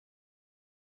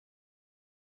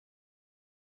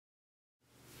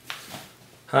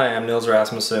Hi, I'm Nils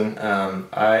Rasmussen.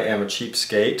 I am a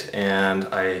cheapskate, and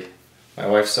my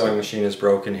wife's sewing machine is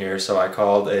broken here, so I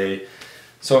called a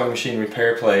sewing machine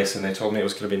repair place and they told me it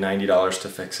was going to be $90 to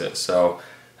fix it. So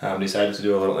decided to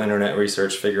do a little internet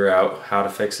research, figure out how to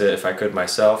fix it if I could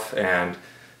myself, and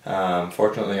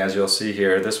fortunately, as you'll see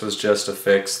here, this was just a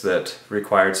fix that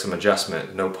required some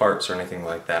adjustment, no parts or anything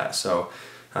like that. So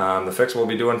the fix we'll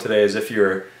be doing today is if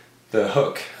you're the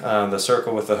hook, the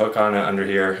circle with the hook on it under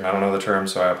here, I don't know the term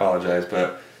so I apologize,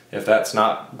 but if that's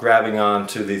not grabbing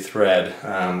onto the thread,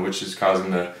 which is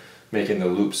making the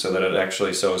loop so that it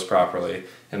actually sews properly.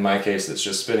 In my case it's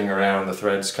just spinning around, the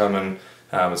thread's coming,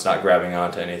 it's not grabbing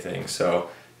onto anything. So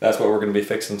that's what we're going to be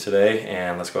fixing today,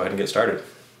 and let's go ahead and get started.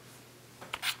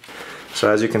 So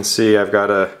as you can see, I've got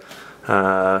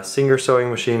a Singer sewing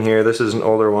machine here. This is an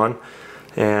older one,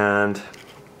 and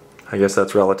I guess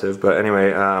that's relative, but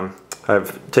anyway,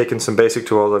 I've taken some basic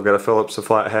tools. I've got a Phillips, a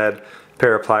flathead, a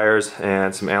pair of pliers,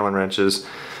 and some Allen wrenches,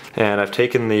 and I've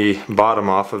taken the bottom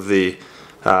off of the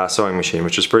sewing machine,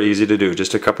 which is pretty easy to do,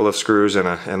 just a couple of screws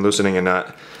and loosening a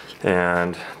nut,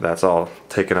 and that's all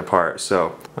taken apart.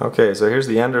 So okay, so here's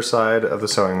the underside of the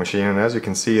sewing machine, and as you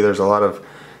can see there's a lot of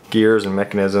gears and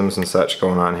mechanisms and such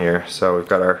going on here. So we've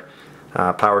got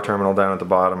our power terminal down at the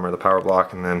bottom, or the power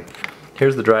block, and then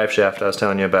here's the drive shaft I was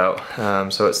telling you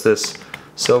about. So it's this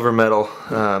silver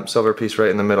piece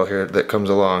right in the middle here that comes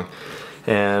along.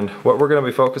 And what we're going to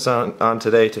be focused on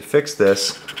today to fix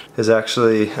this is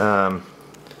actually,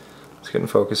 let's get in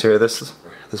focus here, this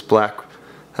black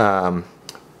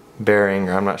bearing,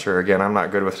 I'm not sure, again I'm not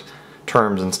good with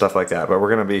terms and stuff like that, but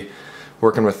we're going to be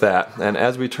working with that. And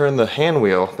as we turn the hand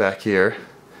wheel back here,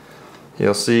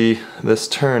 you'll see this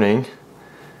turning,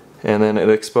 and then it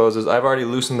exposes. I've already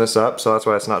loosened this up, so that's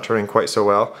why it's not turning quite so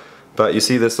well, but you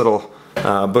see this little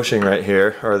bushing right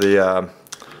here, or the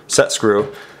set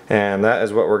screw, and that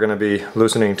is what we're going to be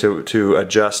loosening to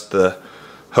adjust the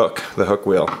hook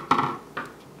wheel.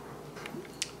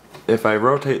 If I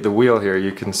rotate the wheel here,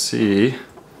 you can see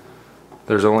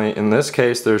there's only, in this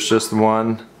case, there's just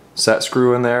one set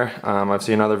screw in there. I've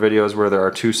seen other videos where there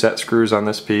are two set screws on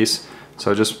this piece.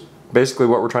 So just basically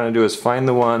what we're trying to do is find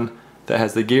the one that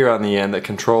has the gear on the end that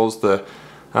controls the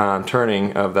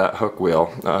turning of that hook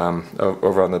wheel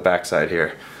over on the back side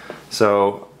here.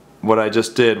 So what I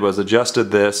just did was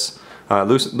adjusted this,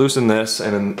 loosened this,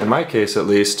 and in my case at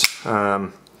least,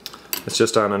 it's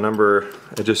just on a number,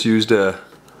 I just used a,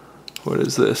 what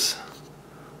is this?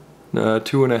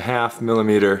 2.5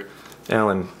 millimeter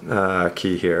Allen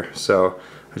key here. So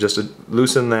I just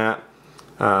loosened that,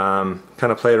 kind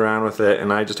of played around with it,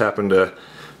 and I just happened to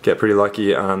get pretty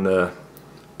lucky on the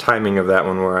timing of that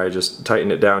one where I just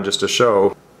tightened it down just to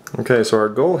show. Okay, so our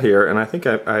goal here, and I think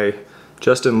I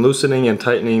just in loosening and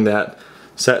tightening that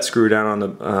set screw down on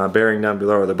the bearing down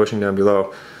below, or the bushing down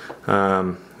below,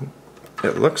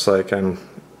 it looks like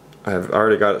I've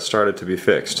already got it started to be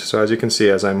fixed. So as you can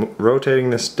see, as I'm rotating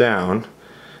this down,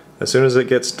 as soon as it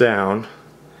gets down,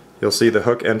 you'll see the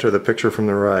hook enter the picture from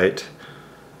the right.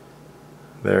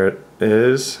 There it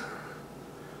is.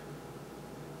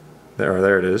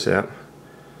 There it is, yeah.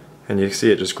 And you can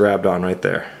see it just grabbed on right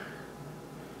there.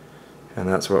 And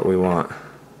that's what we want.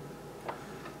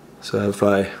 So if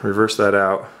I reverse that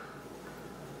out,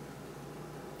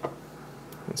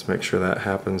 let's make sure that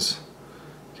happens.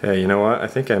 Okay, you know what? I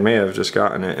think I may have just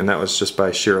gotten it, and that was just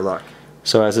by sheer luck.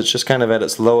 So as it's just kind of at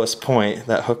its lowest point,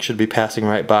 that hook should be passing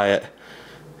right by it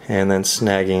and then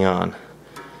snagging on.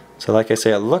 So like I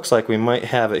say, it looks like we might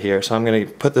have it here, so I'm going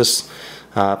to put this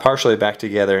partially back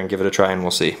together and give it a try, and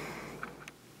we'll see.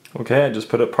 Okay, I just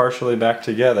put it partially back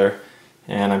together,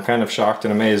 and I'm kind of shocked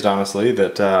and amazed, honestly,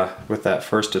 that with that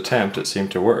first attempt it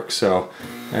seemed to work. So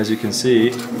as you can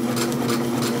see,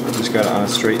 just got it on a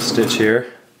straight stitch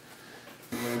here.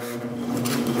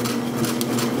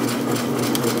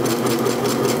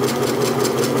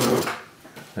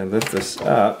 I lift this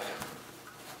up,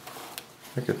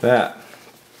 look at that,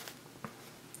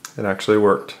 it actually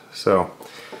worked. So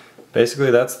basically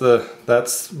that's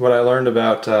what I learned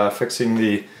about fixing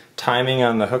the timing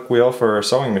on the hook wheel for a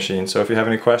sewing machine. So if you have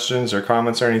any questions or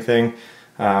comments or anything,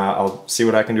 I'll see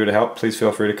what I can do to help. Please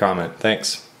feel free to comment.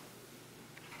 Thanks.